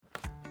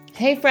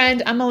Hey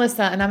friend, I'm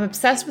Melissa and I'm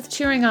obsessed with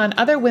cheering on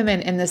other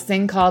women in this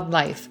thing called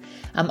life.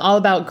 I'm all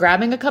about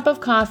grabbing a cup of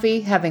coffee,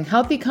 having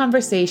healthy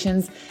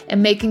conversations,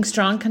 and making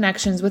strong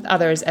connections with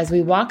others as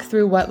we walk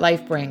through what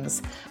life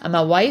brings. I'm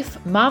a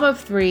wife, mom of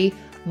three,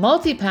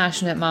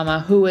 multi-passionate mama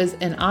who is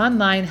an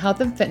online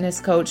health and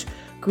fitness coach,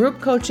 group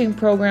coaching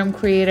program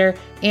creator,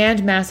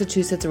 and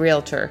Massachusetts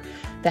realtor.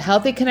 The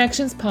Healthy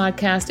Connections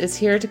podcast is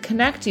here to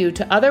connect you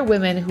to other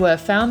women who have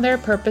found their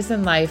purpose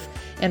in life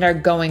and are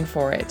going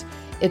for it.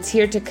 It's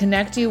here to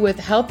connect you with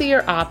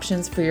healthier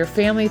options for your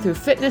family through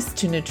fitness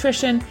to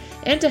nutrition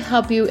and to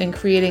help you in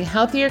creating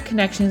healthier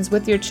connections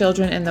with your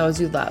children and those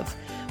you love.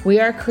 We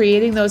are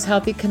creating those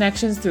healthy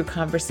connections through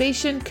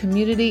conversation,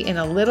 community, and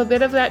a little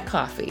bit of that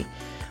coffee.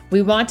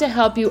 We want to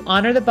help you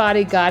honor the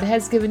body God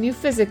has given you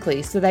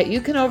physically so that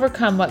you can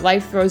overcome what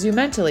life throws you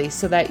mentally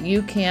so that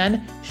you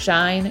can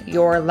shine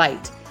your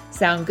light.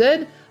 Sound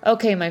good?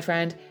 Okay, my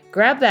friend,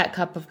 grab that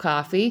cup of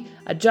coffee,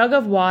 a jug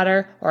of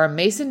water, or a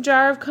mason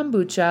jar of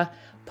kombucha.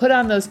 Put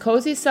on those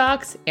cozy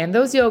socks and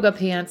those yoga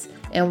pants,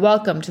 and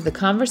welcome to the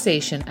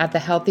conversation at the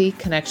Healthy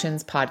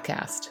Connections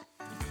podcast.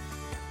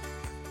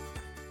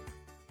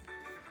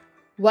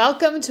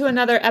 Welcome to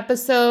another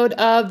episode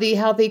of the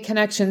Healthy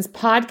Connections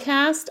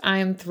podcast. I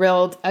am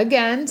thrilled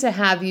again to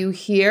have you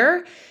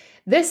here.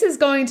 This is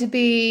going to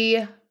be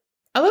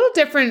a little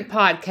different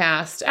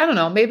podcast. I don't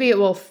know, maybe it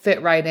will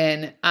fit right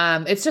in.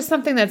 It's just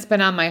something that's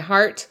been on my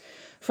heart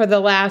for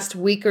the last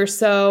week or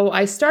so.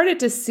 I started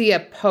to see a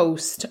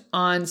post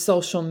on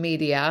social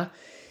media,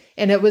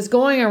 and it was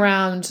going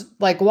around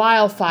like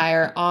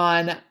wildfire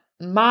on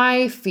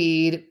my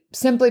feed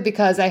simply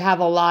because I have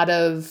a lot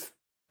of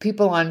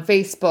people on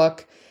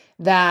Facebook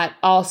that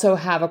also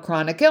have a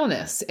chronic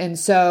illness. And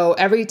so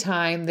every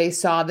time they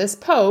saw this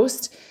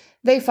post,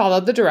 they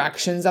followed the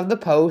directions of the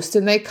post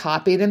and they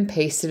copied and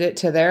pasted it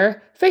to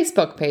their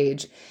Facebook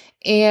page.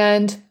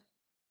 And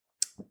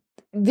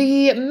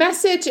the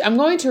message, I'm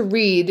going to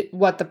read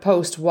what the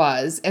post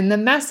was, and the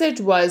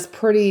message was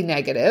pretty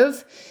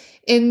negative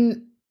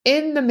in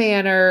the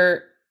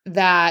manner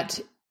that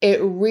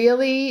it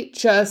really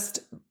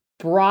just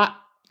brought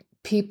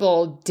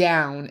people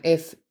down.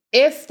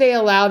 If they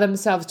allow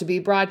themselves to be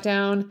brought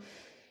down,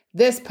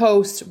 this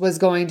post was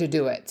going to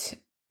do it.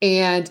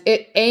 And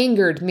it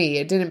angered me.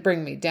 It didn't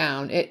bring me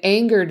down. It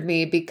angered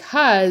me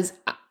because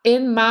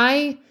in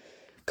my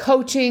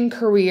coaching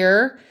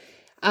career,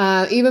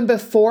 even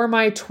before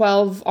my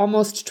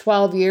almost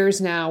 12 years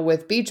now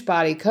with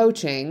Beachbody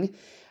coaching,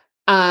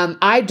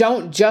 I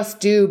don't just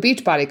do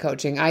Beachbody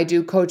coaching. I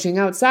do coaching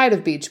outside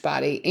of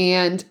Beachbody.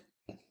 And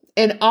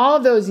in all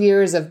of those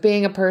years of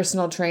being a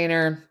personal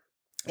trainer,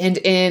 and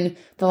in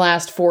the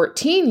last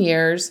 14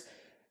 years,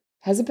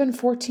 has it been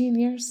 14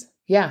 years?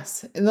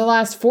 Yes. In the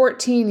last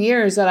 14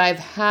 years that I've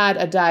had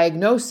a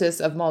diagnosis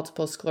of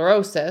multiple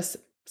sclerosis,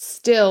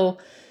 still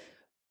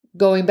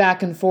going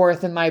back and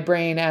forth in my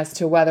brain as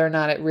to whether or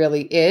not it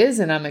really is.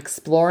 And I'm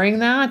exploring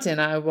that.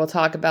 And I will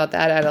talk about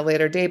that at a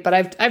later date. But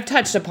I've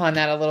touched upon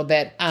that a little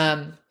bit,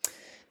 that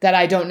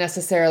I don't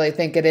necessarily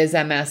think it is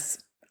MS.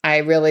 I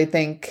really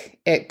think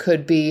it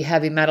could be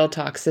heavy metal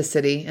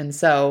toxicity. And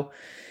so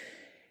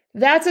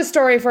that's a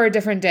story for a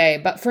different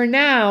day. But for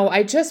now,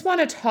 I just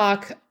want to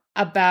talk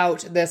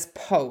about this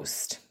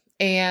post.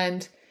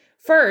 And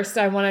first,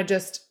 I want to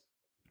just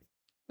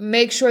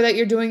make sure that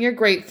you're doing your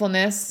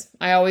gratefulness.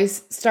 I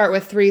always start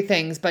with 3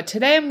 things, but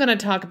today I'm going to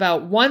talk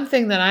about one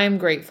thing that I am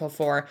grateful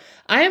for.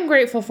 I am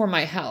grateful for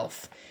my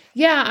health.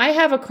 Yeah, I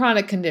have a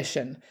chronic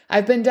condition.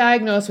 I've been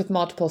diagnosed with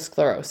multiple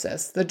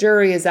sclerosis. The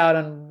jury is out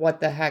on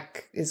what the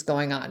heck is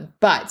going on,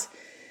 but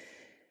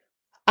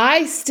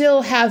I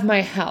still have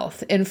my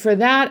health, and for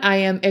that, I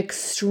am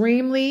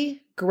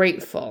extremely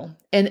grateful.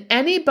 And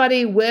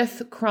anybody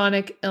with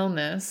chronic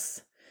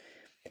illness,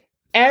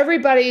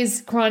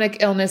 everybody's chronic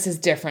illness is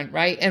different,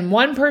 right? And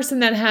one person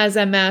that has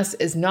MS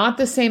is not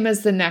the same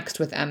as the next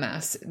with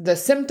MS. The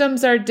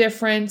symptoms are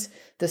different.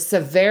 The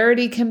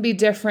severity can be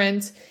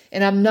different.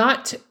 And I'm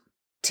not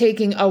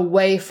taking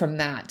away from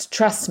that.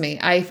 Trust me,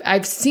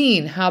 I've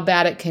seen how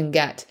bad it can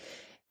get.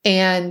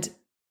 And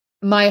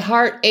my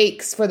heart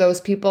aches for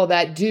those people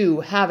that do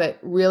have it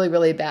really,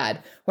 really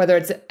bad, whether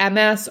it's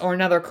MS or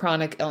another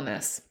chronic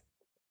illness.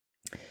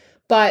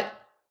 But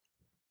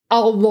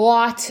a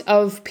lot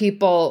of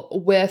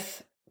people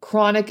with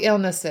chronic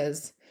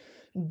illnesses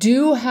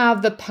do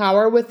have the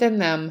power within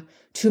them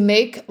to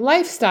make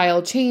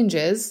lifestyle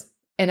changes.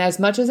 And as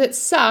much as it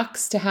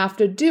sucks to have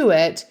to do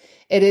it,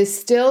 it is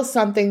still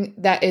something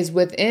that is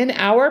within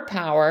our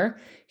power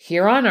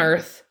here on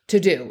earth to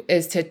do,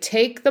 is to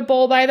take the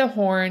bull by the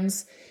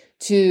horns,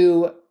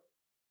 to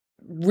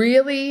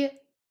really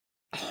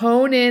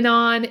hone in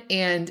on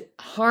and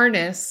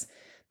harness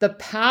the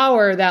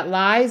power that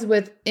lies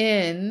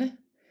within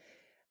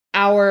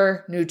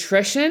our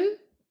nutrition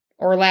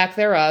or lack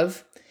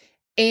thereof,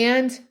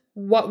 and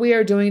what we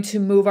are doing to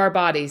move our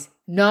bodies.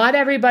 Not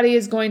everybody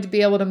is going to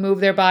be able to move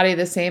their body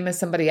the same as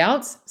somebody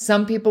else.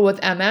 Some people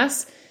with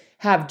MS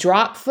have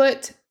drop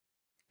foot.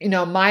 You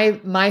know,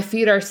 my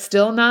feet are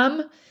still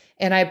numb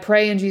And I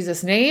pray in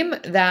Jesus' name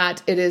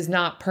that it is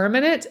not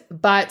permanent,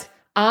 but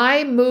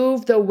I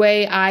move the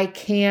way I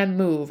can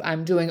move.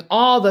 I'm doing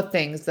all the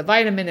things, the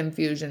vitamin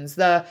infusions,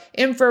 the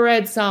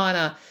infrared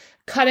sauna,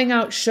 cutting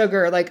out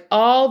sugar, like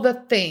all the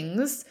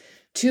things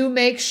to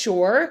make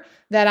sure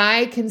that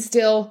I can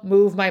still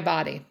move my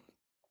body.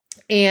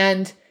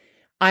 And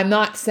I'm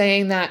not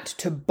saying that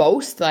to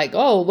boast, like,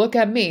 oh, look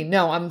at me.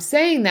 No, I'm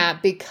saying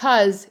that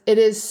because it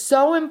is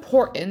so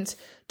important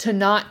to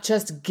not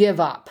just give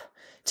up,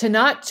 to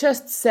not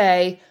just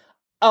say,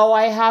 oh,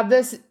 I have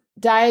this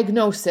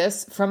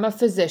diagnosis from a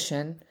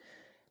physician.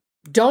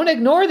 Don't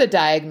ignore the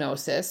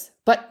diagnosis,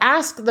 but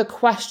ask the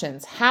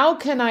questions. How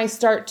can I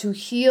start to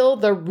heal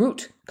the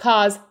root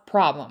cause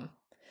problem?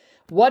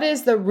 What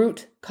is the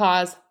root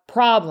cause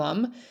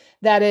problem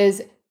that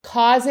is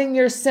causing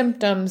your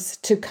symptoms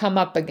to come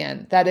up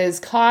again, that is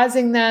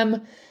causing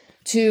them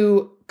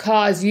to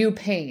cause you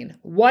pain?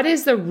 What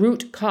is the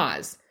root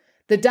cause?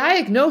 The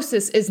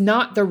diagnosis is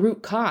not the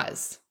root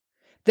cause.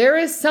 There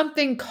is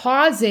something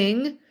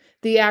causing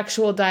the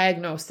actual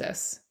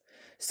diagnosis.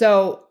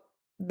 So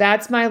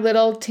that's my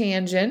little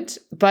tangent,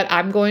 but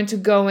I'm going to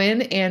go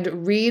in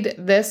and read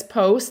this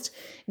post.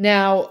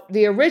 Now,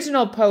 the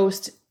original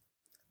post,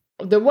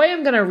 the way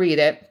I'm going to read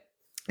it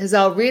is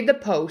I'll read the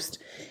post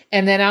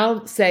and then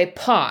I'll say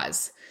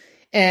pause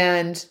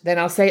and then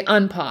I'll say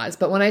unpause.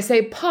 But when I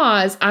say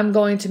pause, I'm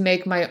going to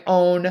make my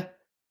own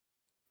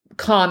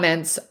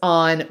comments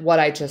on what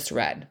I just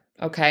read.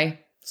 Okay.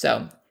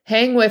 So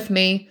hang with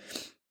me.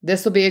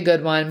 This will be a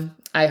good one,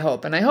 I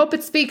hope. And I hope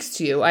it speaks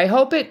to you. I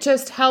hope it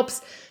just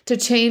helps to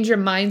change your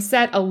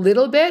mindset a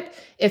little bit.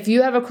 If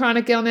you have a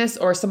chronic illness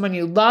or someone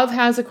you love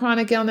has a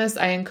chronic illness,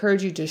 I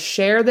encourage you to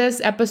share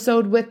this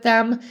episode with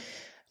them.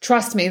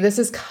 Trust me, this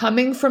is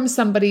coming from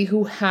somebody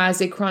who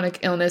has a chronic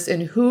illness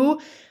and who,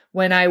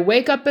 when I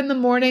wake up in the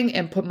morning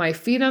and put my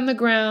feet on the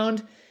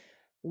ground,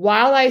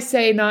 while I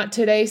say, not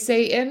today,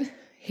 Satan,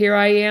 here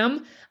I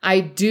am, I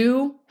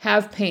do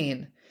have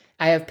pain.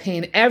 I have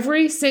pain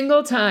every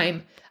single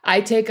time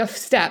I take a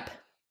step.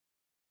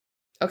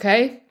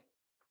 Okay?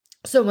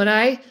 So when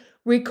I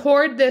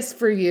record this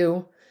for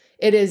you,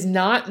 it is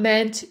not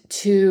meant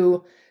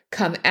to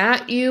come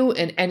at you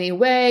in any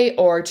way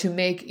or to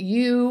make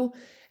you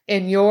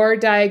in your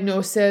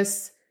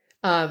diagnosis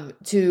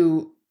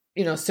to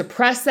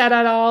suppress that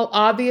at all.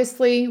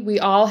 Obviously, we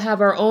all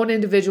have our own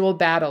individual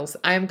battles.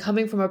 I am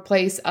coming from a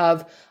place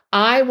of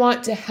I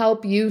want to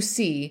help you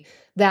see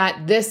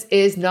that this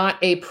is not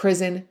a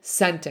prison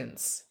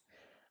sentence.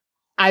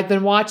 I've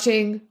been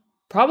watching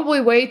probably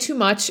way too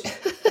much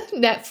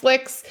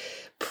Netflix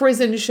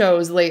prison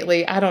shows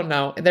lately. I don't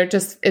know.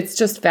 It's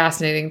just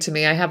fascinating to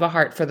me. I have a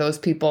heart for those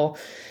people.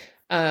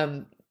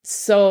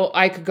 So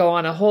I could go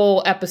on a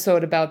whole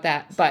episode about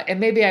that, and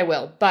maybe I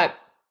will, but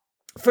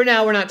for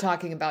now, we're not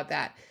talking about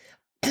that.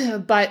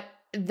 But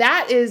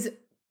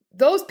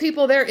those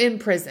people, they're in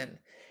prison.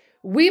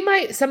 We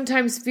might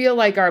sometimes feel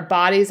like our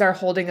bodies are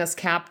holding us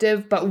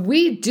captive, but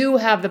we do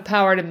have the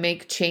power to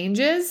make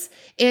changes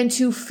and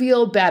to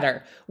feel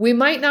better. We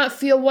might not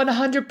feel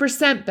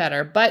 100%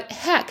 better, but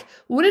heck,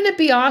 wouldn't it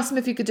be awesome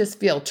if you could just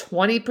feel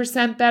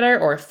 20% better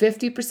or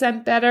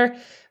 50% better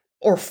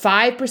or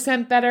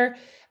 5% better?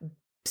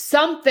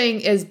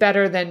 Something is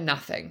better than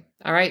nothing.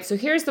 All right. So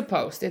here's the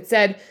post. It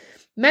said,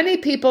 many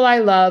people I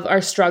love are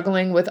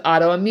struggling with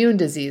autoimmune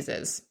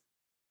diseases.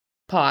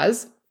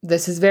 Pause.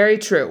 This is very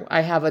true.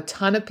 I have a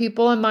ton of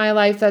people in my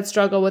life that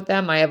struggle with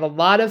them. I have a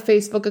lot of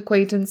Facebook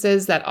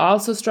acquaintances that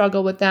also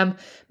struggle with them,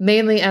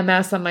 mainly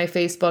MS on my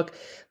Facebook.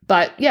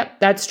 But yeah,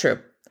 that's true.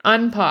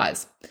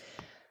 Unpause.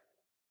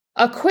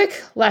 A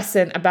quick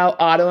lesson about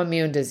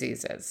autoimmune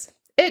diseases.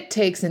 It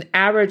takes an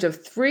average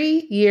of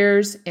 3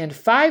 years and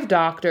 5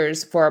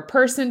 doctors for a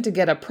person to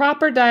get a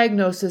proper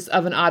diagnosis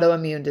of an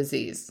autoimmune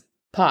disease.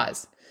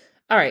 Pause.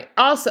 All right.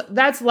 Also,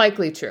 that's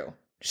likely true.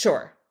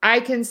 Sure.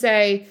 I can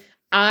say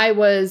I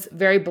was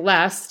very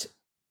blessed.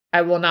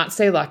 I will not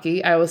say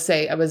lucky. I will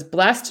say I was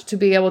blessed to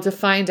be able to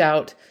find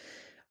out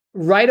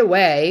right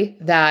away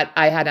that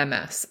I had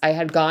MS. I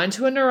had gone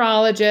to a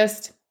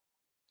neurologist.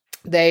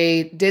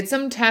 They did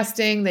some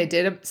testing. They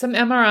did some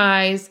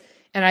MRIs.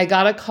 And I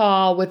got a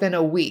call within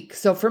a week.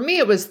 So for me,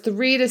 it was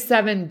 3 to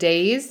 7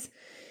 days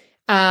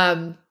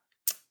to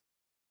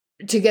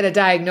get a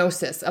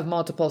diagnosis of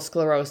multiple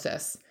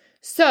sclerosis.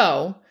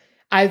 So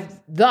I've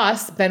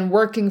thus been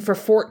working for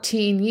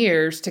 14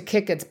 years to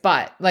kick its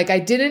butt.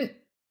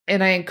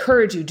 And I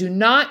encourage you, do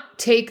not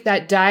take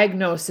that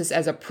diagnosis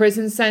as a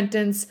prison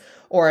sentence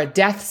or a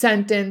death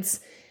sentence.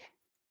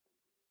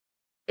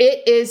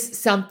 It is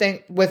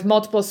something with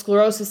multiple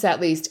sclerosis,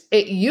 at least.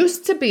 It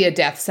used to be a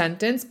death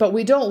sentence, but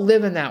we don't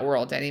live in that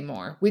world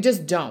anymore. We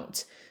just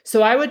don't.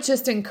 So I would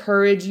just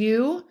encourage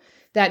you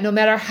that no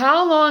matter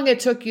how long it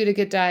took you to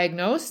get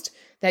diagnosed,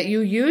 that you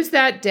use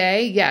that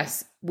day.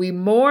 Yes, we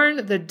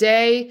mourn the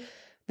day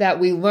that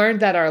we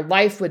learned that our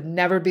life would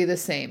never be the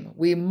same.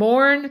 We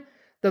mourn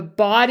the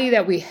body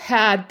that we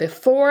had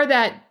before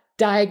that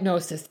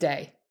diagnosis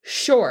day.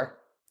 Sure,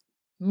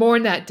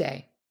 mourn that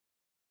day.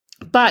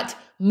 But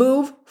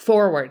move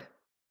forward.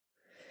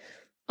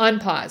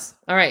 Unpause.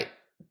 All right,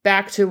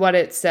 back to what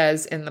it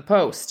says in the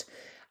post.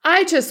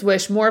 I just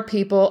wish more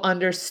people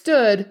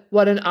understood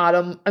what an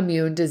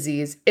autoimmune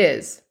disease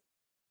is.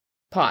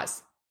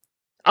 Pause.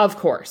 Of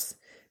course.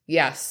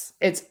 Yes,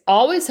 it's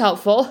always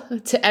helpful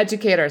to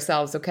educate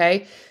ourselves,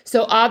 okay?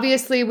 So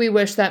obviously we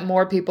wish that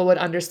more people would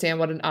understand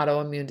what an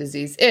autoimmune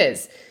disease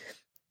is.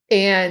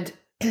 And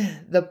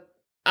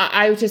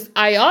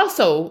I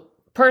also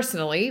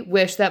personally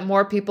wish that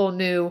more people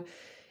knew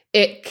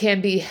it can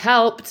be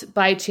helped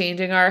by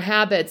changing our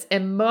habits.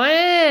 And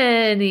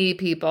many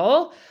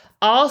people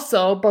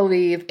also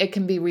believe it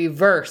can be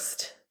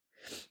reversed.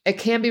 It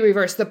can be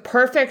reversed. The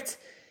perfect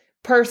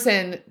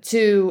person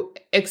to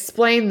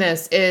explain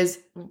this is,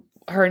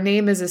 her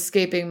name is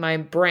escaping my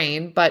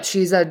brain, but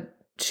she's a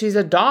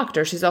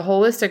doctor. She's a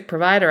holistic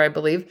provider, I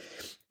believe.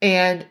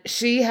 And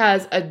she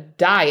has a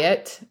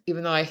diet,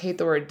 even though I hate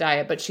the word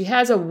diet, but she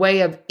has a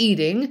way of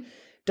eating.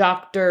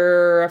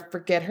 I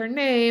forget her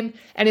name.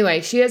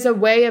 Anyway, she has a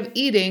way of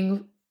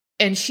eating,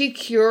 and she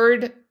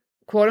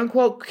quote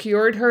unquote,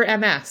 cured her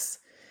MS.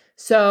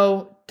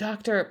 So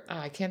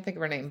I can't think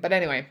of her name, but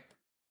anyway.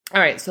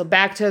 All right, so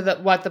back to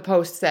what the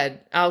post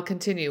said. I'll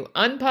continue.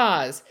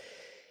 Unpause.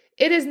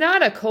 It is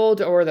not a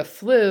cold or the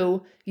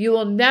flu. You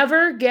will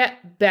never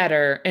get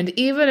better, and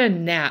even a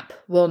nap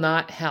will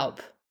not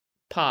help.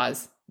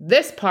 Pause.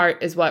 This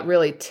part is what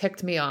really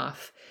ticked me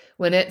off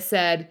when it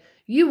said,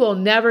 you will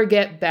never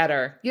get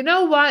better. You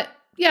know what?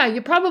 Yeah,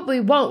 you probably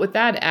won't with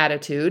that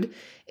attitude,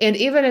 and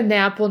even a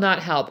nap will not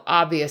help,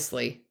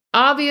 obviously.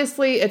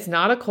 Obviously, it's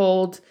not a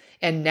cold,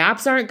 and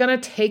naps aren't going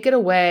to take it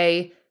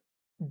away.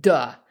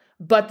 Duh.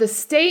 But the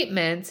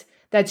statement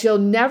that you'll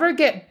never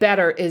get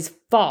better is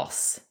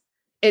false.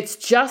 It's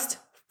just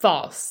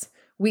false.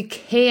 We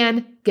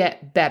can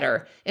get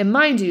better. And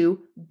mind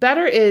you,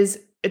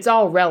 it's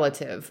all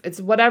relative.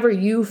 It's whatever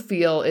you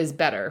feel is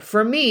better.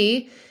 For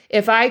me,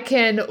 if I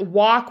can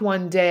walk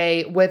one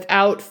day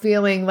without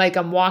feeling like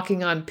I'm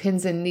walking on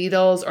pins and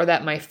needles or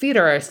that my feet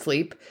are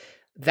asleep,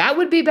 that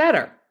would be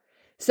better.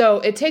 So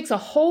it takes a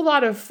whole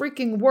lot of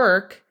freaking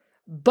work,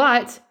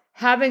 but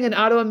having an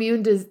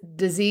autoimmune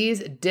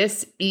disease,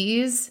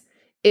 dis-ease,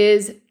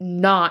 is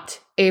not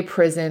a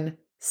prison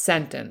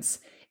sentence.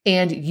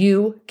 And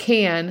you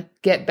can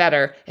get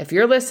better. If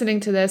you're listening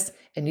to this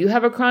and you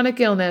have a chronic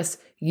illness,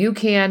 you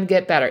can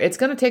get better. It's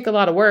going to take a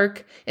lot of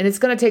work, and it's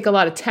going to take a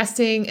lot of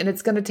testing, and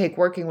it's going to take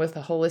working with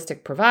a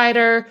holistic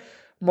provider,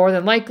 more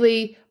than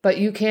likely, but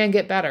you can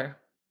get better.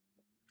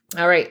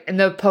 All right. And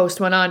the post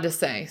went on to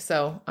say,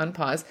 so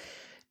unpause.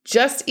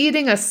 Just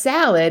eating a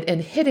salad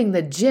and hitting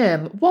the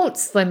gym won't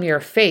slim your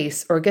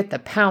face or get the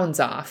pounds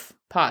off.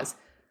 Pause.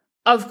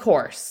 Of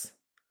course.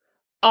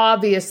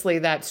 Obviously,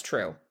 that's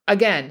true.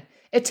 Again,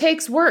 it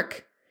takes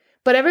work,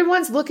 but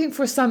everyone's looking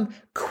for some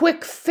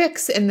quick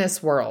fix in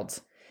this world.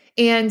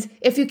 And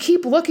if you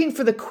keep looking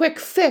for the quick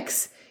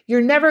fix,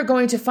 you're never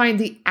going to find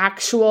the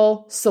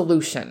actual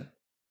solution.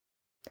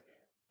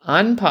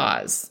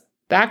 Unpause.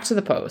 Back to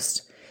the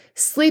post.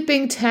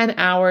 Sleeping 10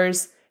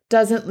 hours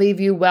doesn't leave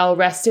you well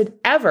rested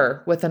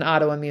ever with an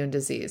autoimmune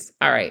disease.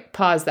 All right,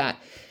 pause that.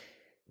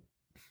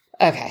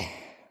 Okay.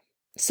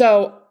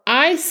 So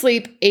I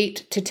sleep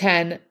 8 to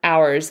 10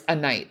 hours a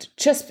night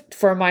just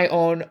for my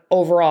own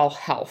overall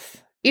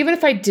health. Even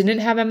if I didn't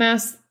have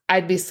MS,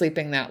 I'd be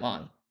sleeping that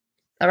long.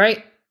 All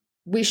right.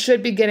 We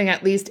should be getting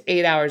at least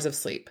 8 hours of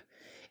sleep.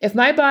 If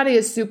my body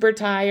is super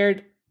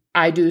tired,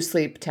 I do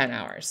sleep 10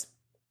 hours.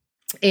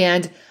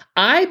 And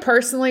I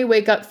personally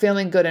wake up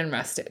feeling good and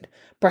rested.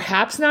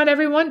 Perhaps not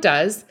everyone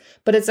does,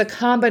 but it's a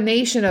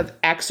combination of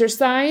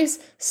exercise,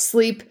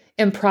 sleep,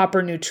 and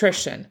proper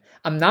nutrition.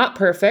 I'm not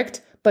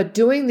perfect, but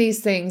doing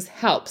these things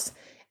helps.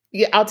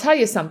 I'll tell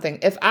you something.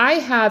 If I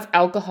have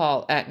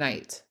alcohol at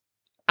night,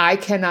 I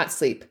cannot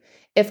sleep.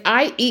 If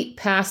I eat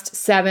past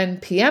 7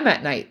 p.m.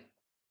 at night,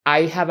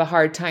 I have a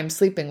hard time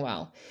sleeping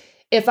well.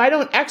 If I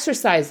don't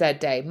exercise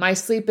that day, my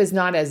sleep is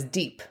not as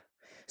deep.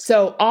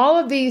 So all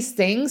of these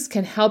things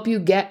can help you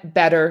get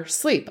better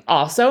sleep.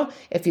 Also,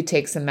 if you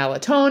take some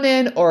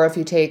melatonin or if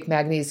you take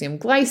magnesium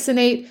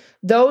glycinate,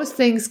 those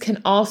things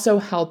can also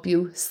help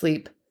you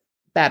sleep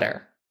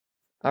better.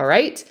 All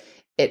right?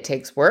 It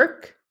takes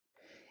work.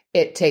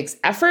 It takes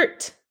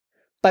effort,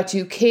 but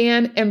you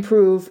can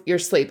improve your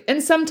sleep.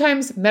 And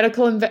sometimes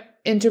medical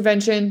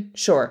intervention,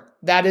 sure,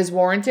 that is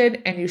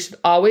warranted. And you should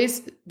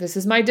always, this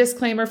is my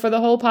disclaimer for the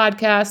whole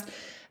podcast.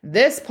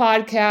 This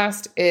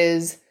podcast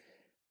is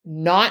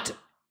not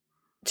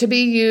to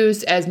be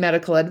used as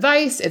medical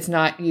advice. It's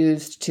not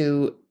used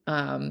to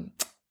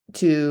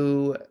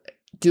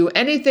do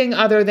anything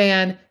other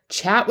than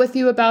chat with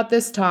you about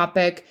this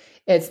topic.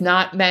 It's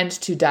not meant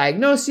to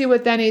diagnose you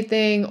with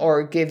anything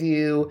or give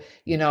you,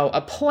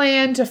 a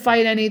plan to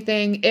fight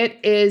anything. It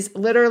is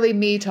literally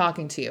me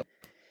talking to you.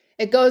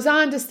 It goes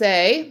on to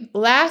say,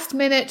 last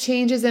minute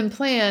changes in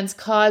plans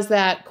cause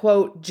that,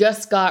 quote,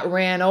 just got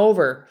ran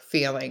over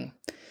feeling.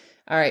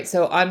 All right.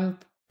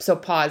 So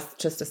pause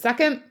just a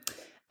second.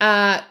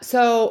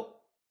 So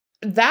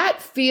that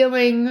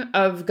feeling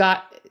of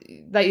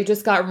that you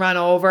just got run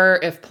over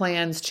if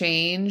plans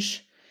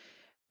change,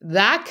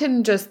 that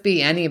can just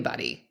be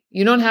anybody.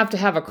 You don't have to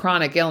have a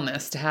chronic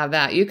illness to have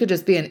that. You could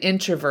just be an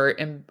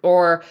introvert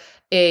or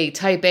a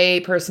type A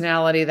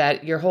personality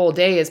that your whole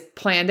day is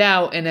planned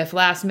out. And if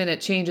last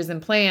minute changes in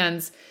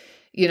plans,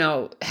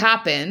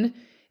 happen,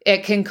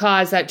 it can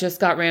cause that just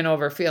got ran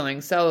over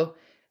feeling. So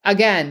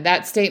again,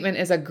 that statement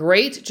is a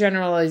great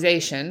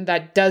generalization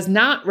that does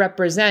not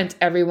represent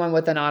everyone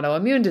with an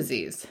autoimmune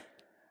disease.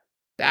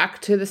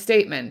 Back to the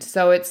statement.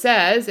 So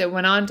it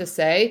went on to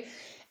say,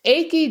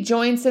 achy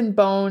joints and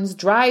bones,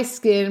 dry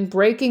skin,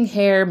 breaking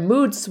hair,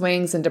 mood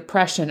swings, and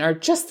depression are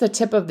just the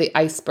tip of the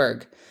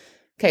iceberg.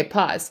 Okay,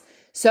 pause.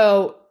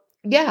 So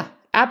yeah,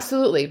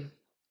 absolutely.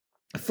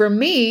 For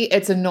me,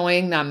 it's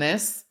annoying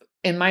numbness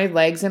in my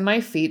legs and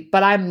my feet,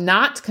 but I'm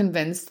not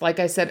convinced, like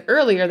I said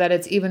earlier, that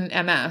it's even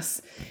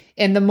MS.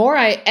 And the more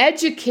I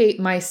educate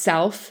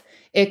myself,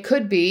 it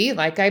could be,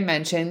 like I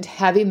mentioned,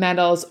 heavy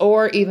metals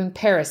or even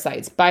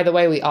parasites. By the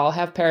way, we all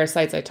have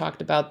parasites. I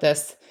talked about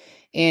this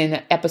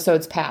in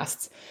episodes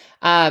past.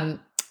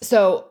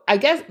 So I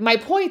guess my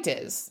point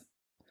is,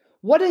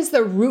 what is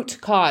the root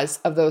cause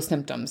of those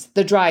symptoms?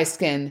 The dry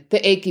skin,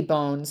 the achy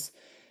bones,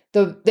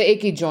 the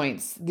achy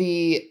joints,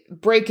 the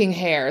breaking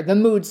hair, the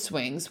mood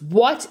swings.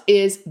 What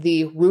is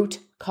the root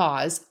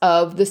cause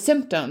of the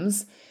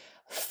symptoms?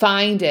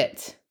 Find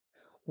it.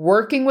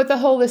 Working with a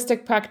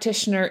holistic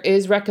practitioner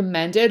is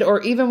recommended,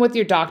 or even with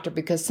your doctor,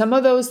 because some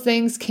of those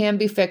things can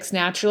be fixed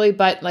naturally.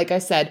 But like I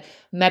said,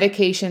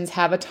 medications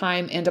have a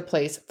time and a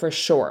place for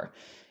sure.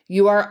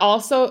 You are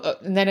also,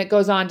 and then it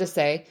goes on to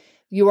say,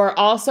 you are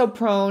also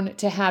prone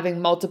to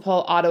having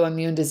multiple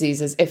autoimmune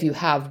diseases if you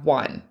have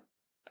one.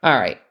 All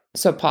right.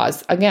 So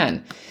pause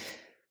again.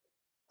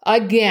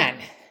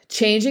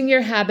 Changing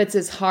your habits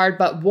is hard,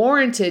 but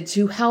warranted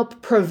to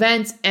help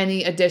prevent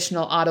any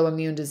additional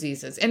autoimmune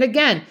diseases. And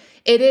again,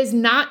 it is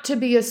not to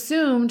be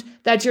assumed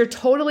that you're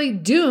totally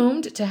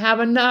doomed to have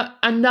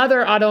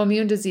another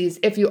autoimmune disease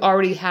if you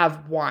already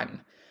have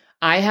one.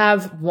 I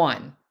have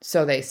one,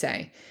 so they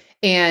say.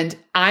 And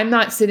I'm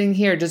not sitting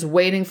here just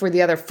waiting for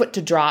the other foot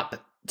to drop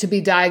to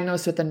be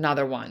diagnosed with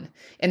another one.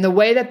 And the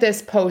way that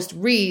this post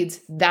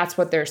reads, that's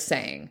what they're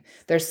saying.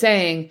 They're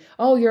saying,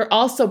 oh, you're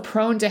also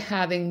prone to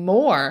having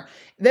more.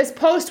 This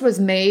post was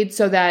made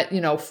so that,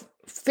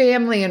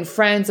 family and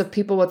friends of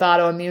people with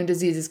autoimmune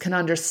diseases can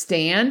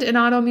understand an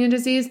autoimmune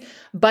disease,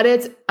 but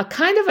it's a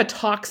kind of a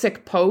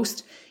toxic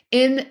post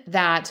in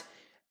that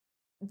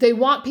they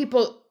want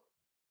people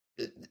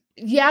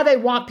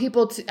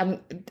to, I'm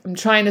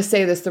trying to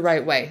say this the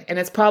right way, and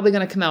it's probably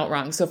going to come out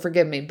wrong, so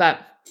forgive me, but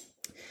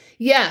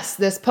yes,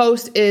 this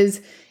post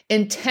is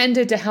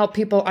intended to help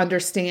people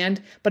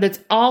understand, but it's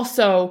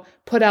also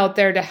put out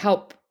there to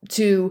help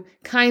to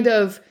kind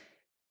of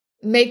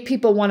make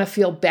people want to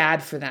feel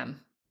bad for them,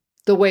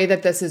 the way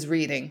that this is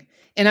reading.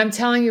 And I'm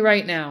telling you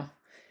right now,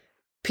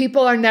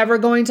 people are never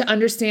going to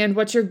understand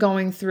what you're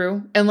going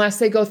through unless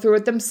they go through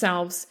it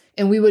themselves.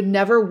 And we would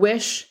never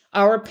wish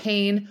our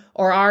pain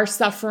or our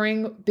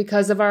suffering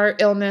because of our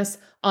illness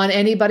on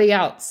anybody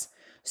else.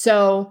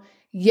 So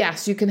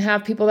yes, you can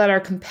have people that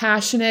are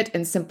compassionate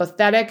and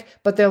sympathetic,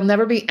 but they'll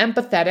never be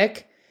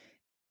empathetic.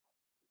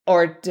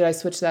 Or did I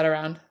switch that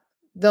around?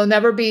 They'll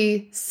never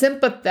be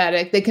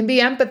sympathetic. They can be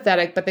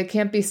empathetic, but they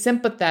can't be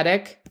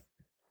sympathetic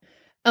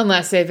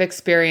unless they've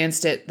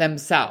experienced it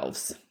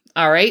themselves.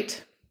 All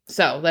right.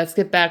 So let's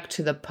get back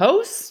to the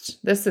post.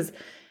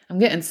 I'm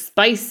getting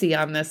spicy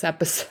on this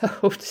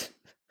episode.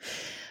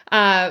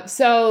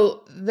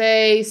 So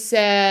they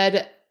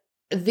said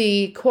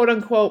the quote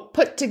unquote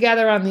put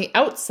together on the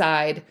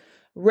outside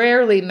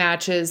rarely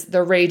matches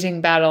the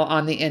raging battle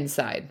on the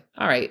inside.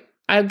 All right.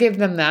 I'll give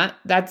them that.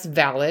 That's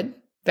valid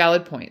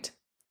point.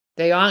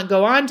 They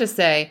go on to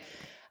say,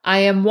 I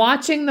am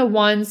watching the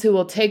ones who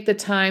will take the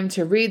time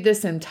to read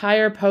this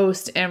entire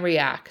post and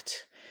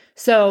react.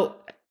 So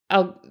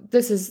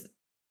this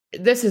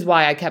is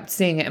why I kept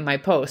seeing it in my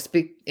post,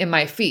 in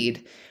my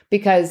feed,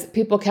 because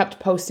people kept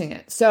posting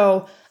it.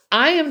 So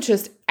I am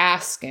just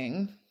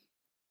asking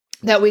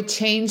that we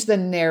change the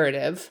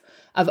narrative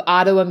of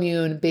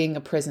autoimmune being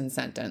a prison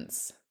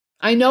sentence.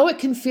 I know it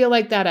can feel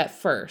like that at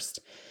first,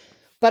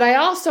 but I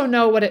also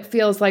know what it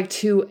feels like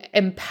to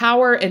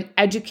empower and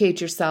educate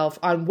yourself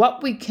on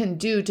what we can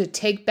do to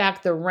take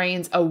back the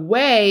reins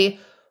away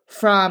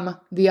from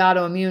the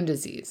autoimmune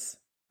disease.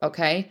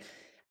 Okay?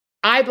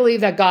 I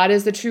believe that God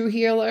is the true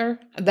healer.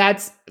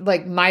 That's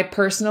like my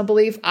personal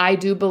belief. I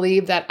do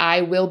believe that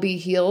I will be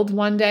healed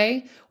one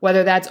day,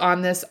 whether that's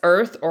on this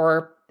earth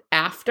or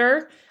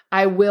after.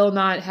 I will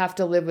not have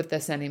to live with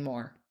this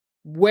anymore,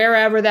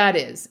 wherever that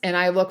is. And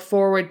I look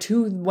forward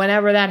to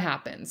whenever that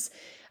happens.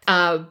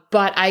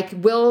 But I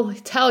will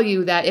tell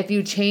you that if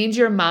you change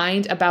your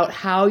mind about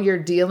how you're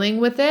dealing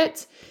with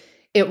it,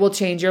 it will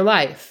change your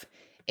life.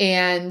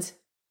 And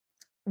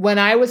when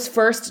I was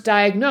first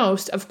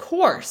diagnosed, of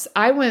course,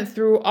 I went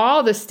through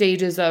all the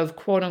stages of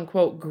quote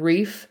unquote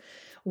grief.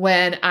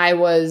 When I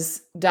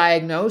was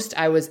diagnosed,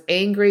 I was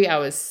angry, I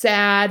was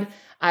sad,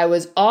 I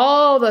was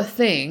all the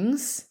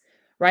things,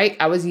 right?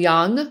 I was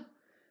young.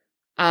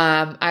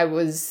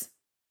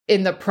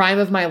 in the prime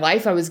of my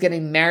life. I was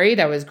getting married.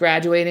 I was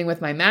graduating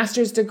with my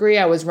master's degree.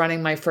 I was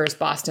running my first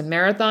Boston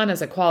Marathon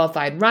as a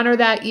qualified runner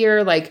that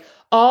year. Like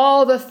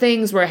all the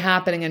things were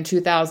happening in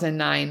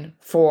 2009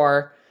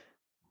 for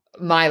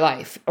my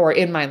life or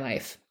in my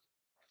life.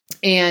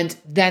 And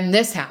then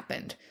this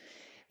happened.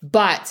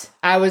 But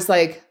I was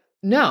like,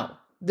 no,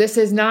 this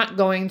is not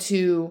going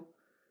to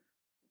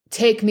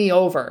take me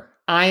over.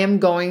 I am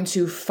going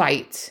to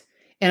fight.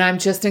 And I'm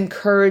just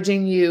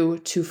encouraging you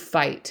to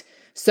fight.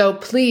 So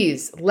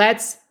please,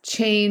 let's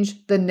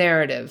change the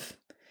narrative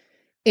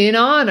in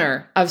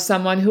honor of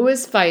someone who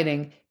is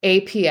fighting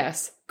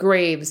APS,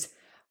 Graves,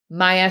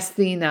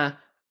 myasthenia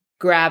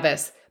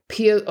gravis,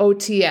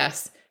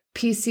 POTS,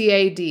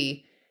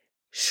 PCAD,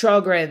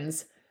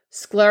 Sjogren's,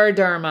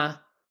 scleroderma,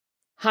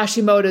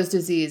 Hashimoto's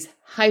disease,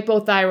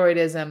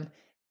 hypothyroidism,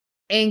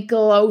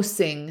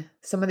 ankylosing.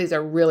 Some of these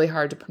are really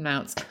hard to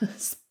pronounce.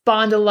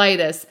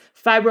 Spondylitis,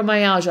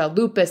 fibromyalgia,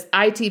 lupus,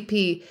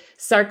 ITP,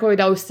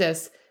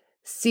 sarcoidosis,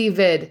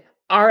 CVID,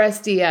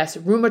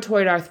 RSDS,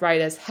 rheumatoid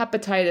arthritis,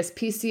 hepatitis,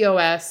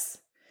 PCOS,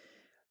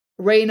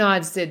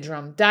 Raynaud's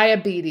syndrome,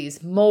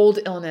 diabetes, mold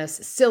illness,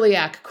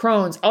 celiac,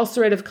 Crohn's,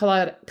 ulcerative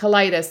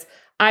colitis,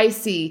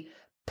 IC,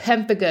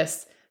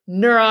 pemphigus,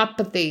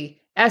 neuropathy,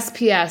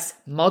 SPS,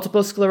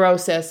 multiple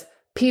sclerosis,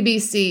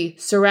 PBC,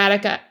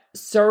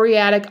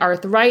 psoriatic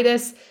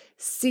arthritis,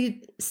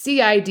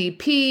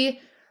 CIDP,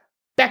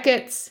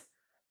 Beckett's,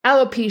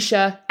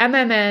 alopecia,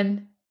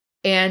 MMN,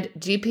 and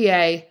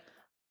GPA.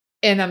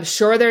 And I'm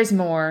sure there's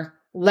more.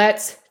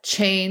 Let's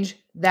change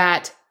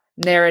that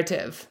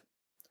narrative.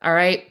 All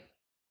right.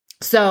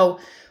 So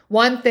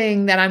one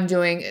thing that I'm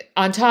doing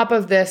on top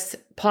of this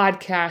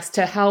podcast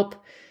to help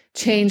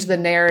change the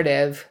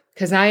narrative,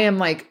 because I am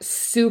like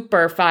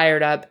super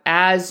fired up,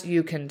 as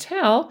you can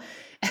tell,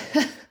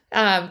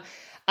 I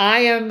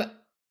am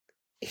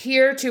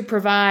here to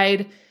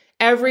provide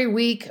every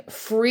week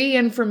free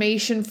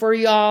information for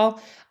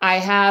y'all. I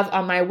have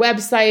on my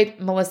website,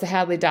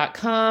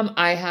 melissahadley.com,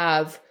 I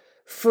have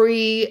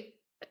free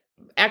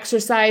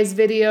exercise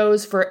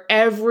videos for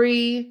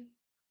every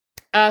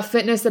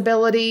fitness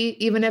ability,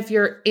 even if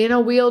you're in a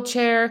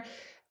wheelchair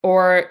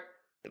or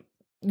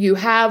you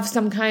have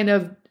some kind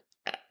of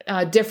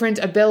different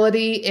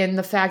ability in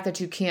the fact that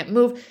you can't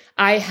move.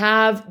 I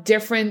have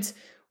different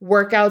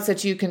workouts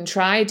that you can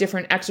try,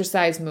 different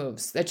exercise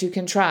moves that you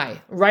can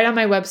try right on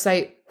my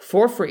website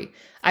for free.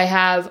 I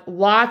have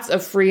lots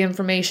of free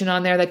information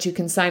on there that you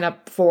can sign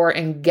up for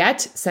and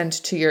get sent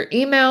to your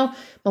email,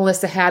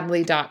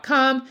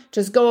 melissahadley.com.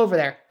 Just go over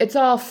there. It's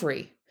all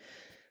free.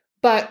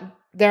 But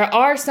there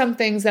are some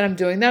things that I'm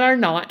doing that are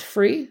not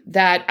free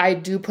that I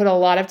do put a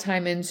lot of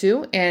time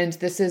into, and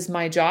this is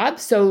my job.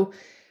 So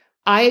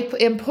I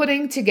am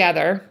putting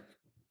together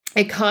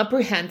a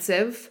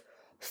comprehensive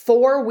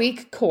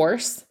 4-week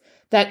course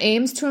that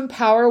aims to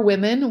empower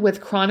women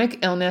with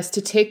chronic illness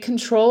to take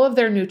control of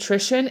their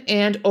nutrition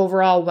and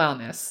overall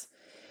wellness.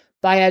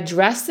 By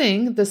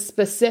addressing the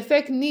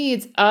specific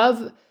needs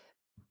of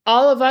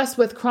all of us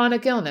with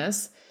chronic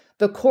illness,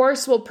 the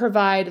course will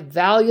provide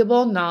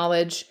valuable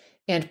knowledge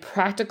and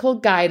practical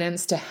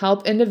guidance to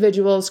help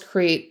individuals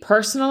create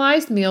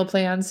personalized meal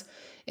plans,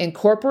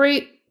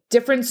 incorporate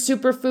different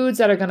superfoods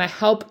that are going to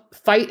help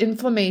fight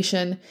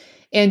inflammation,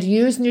 and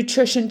use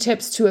nutrition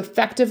tips to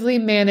effectively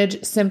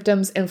manage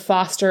symptoms and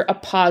foster a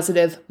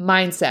positive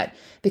mindset,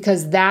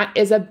 because that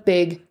is a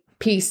big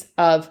piece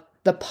of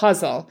the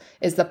puzzle,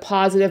 is the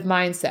positive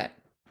mindset.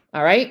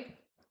 All right.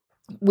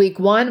 Week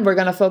 1, we're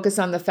going to focus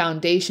on the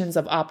foundations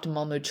of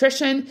optimal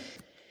nutrition,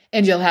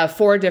 and you'll have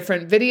 4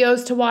 different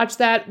videos to watch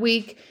that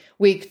week.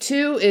 Week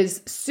 2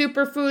 is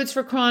superfoods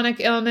for chronic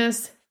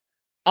illness.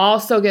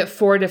 Also get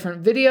 4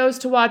 different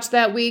videos to watch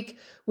that week.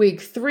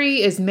 Week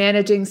 3 is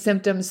managing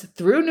symptoms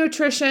through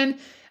nutrition.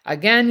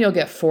 Again, you'll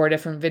get 4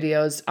 different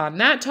videos on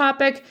that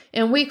topic.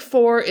 And week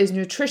 4 is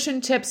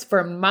nutrition tips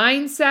for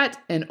mindset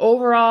and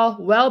overall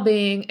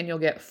well-being. And you'll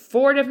get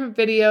 4 different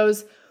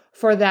videos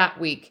for that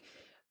week.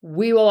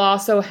 We will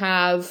also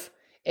have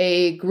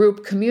a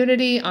group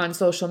community on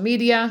social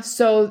media.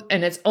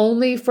 And it's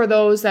only for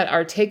those that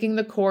are taking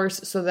the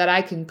course so that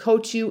I can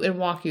coach you and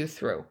walk you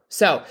through.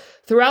 So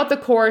throughout the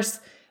course,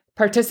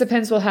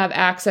 participants will have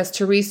access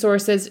to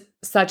resources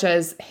such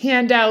as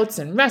handouts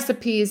and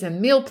recipes and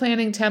meal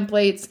planning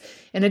templates.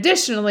 And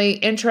additionally,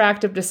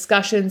 interactive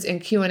discussions and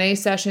Q&A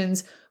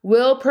sessions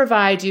will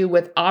provide you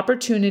with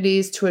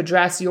opportunities to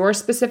address your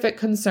specific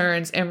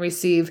concerns and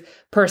receive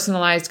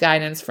personalized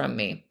guidance from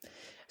me.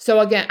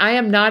 So again, I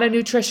am not a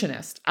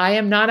nutritionist. I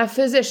am not a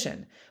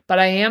physician, but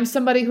I am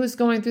somebody who's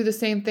going through the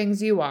same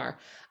things you are.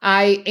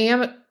 I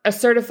am a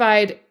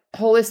certified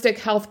holistic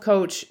health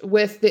coach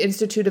with the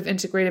Institute of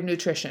Integrative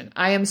Nutrition.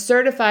 I am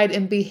certified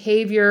in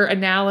behavior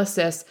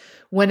analysis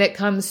when it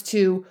comes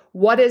to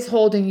what is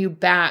holding you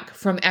back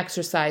from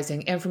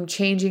exercising and from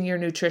changing your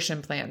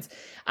nutrition plans.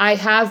 I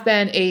have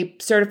been a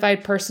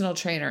certified personal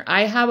trainer.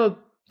 I have a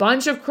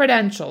bunch of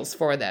credentials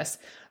for this,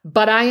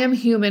 but I am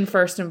human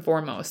first and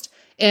foremost,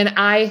 and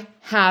I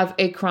have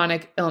a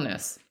chronic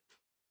illness.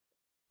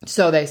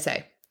 So they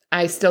say.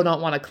 I still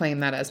don't want to claim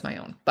that as my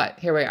own, but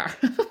here we are.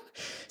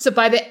 So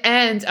by the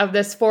end of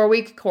this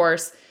 4-week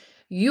course,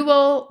 you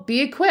will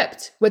be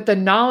equipped with the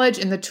knowledge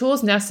and the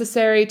tools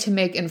necessary to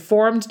make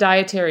informed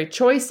dietary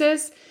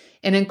choices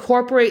and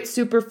incorporate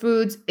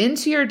superfoods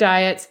into your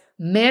diets,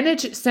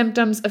 manage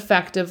symptoms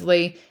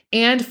effectively,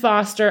 and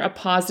foster a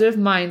positive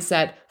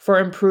mindset for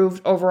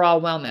improved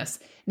overall wellness.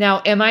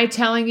 Now, am I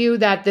telling you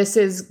that this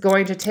is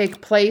going to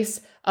take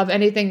place of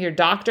anything your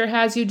doctor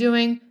has you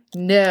doing?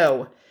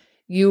 No.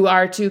 You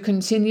are to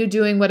continue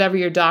doing whatever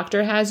your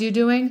doctor has you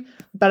doing,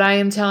 but I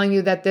am telling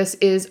you that this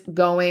is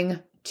going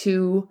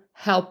to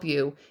help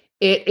you.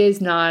 It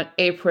is not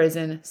a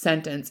prison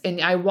sentence.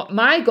 And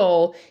my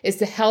goal is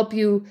to help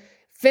you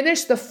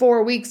finish the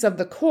 4 weeks of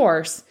the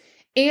course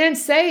and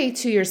say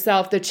to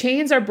yourself, the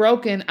chains are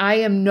broken. I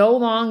am no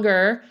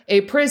longer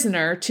a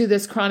prisoner to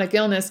this chronic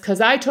illness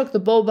because I took the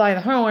bull by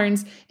the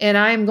horns and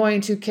I am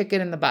going to kick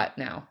it in the butt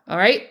now. All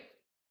right.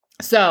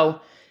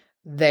 So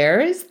there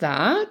is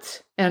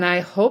that. And I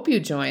hope you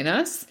join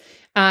us.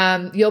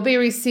 You'll be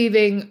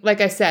receiving,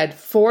 like I said,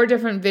 4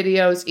 different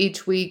videos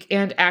each week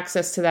and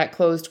access to that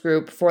closed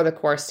group for the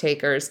course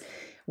takers.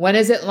 When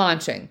is it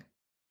launching?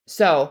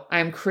 So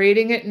I'm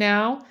creating it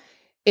now.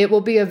 It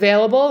will be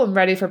available and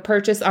ready for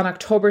purchase on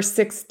October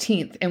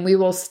 16th, and we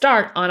will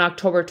start on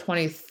October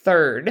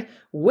 23rd,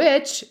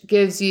 which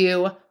gives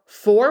you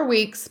 4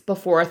 weeks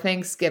before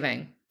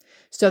Thanksgiving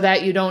so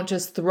that you don't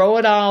just throw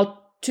it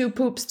all 2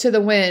 poops to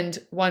the wind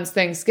once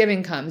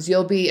Thanksgiving comes.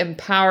 You'll be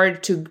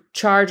empowered to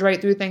charge right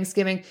through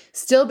Thanksgiving,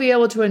 still be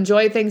able to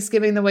enjoy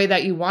Thanksgiving the way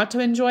that you want to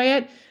enjoy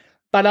it,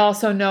 but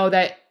also know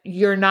that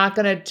you're not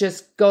going to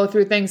just go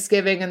through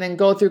Thanksgiving and then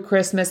go through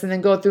Christmas and then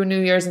go through New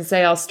Year's and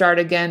say, I'll start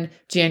again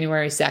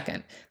January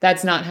 2nd.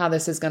 That's not how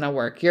this is going to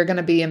work. You're going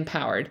to be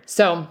empowered.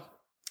 So,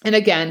 and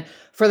again,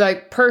 for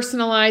the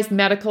personalized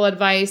medical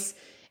advice,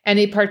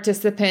 any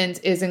participant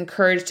is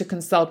encouraged to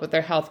consult with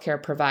their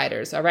healthcare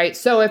providers. All right.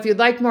 So if you'd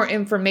like more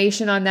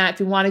information on that, if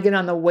you want to get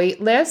on the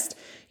wait list,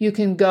 you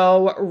can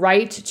go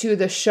right to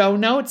the show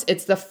notes.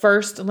 It's the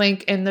first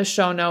link in the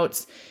show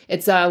notes.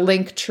 It's a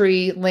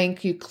Linktree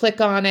link. You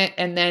click on it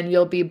and then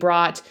you'll be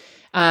brought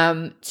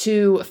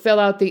to fill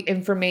out the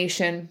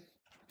information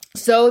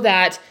so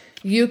that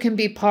you can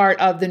be part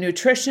of the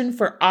Nutrition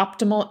for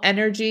Optimal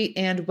Energy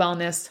and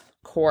Wellness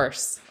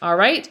course. All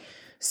right.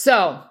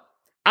 So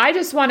I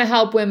just want to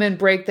help women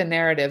break the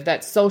narrative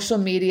that social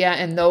media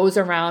and those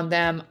around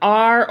them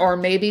are or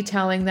may be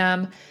telling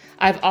them.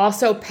 I've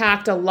also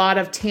packed a lot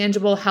of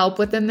tangible help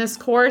within this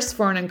course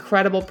for an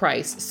incredible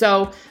price.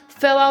 So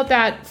fill out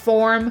that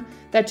form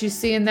that you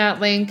see in that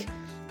link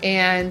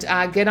and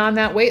get on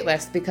that wait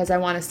list because I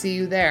want to see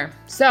you there.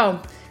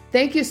 So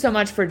thank you so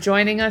much for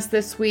joining us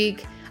this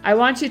week. I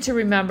want you to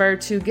remember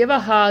to give a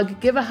hug,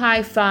 give a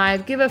high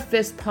five, give a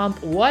fist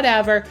pump,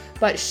 whatever,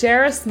 but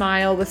share a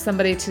smile with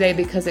somebody today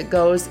because it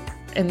goes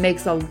and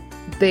makes a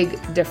big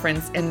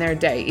difference in their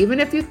day. Even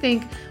if you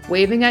think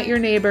waving at your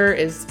neighbor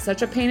is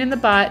such a pain in the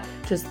butt,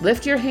 just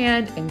lift your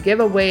hand and give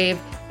a wave.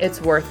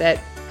 It's worth it.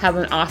 Have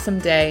an awesome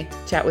day.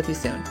 Chat with you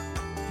soon.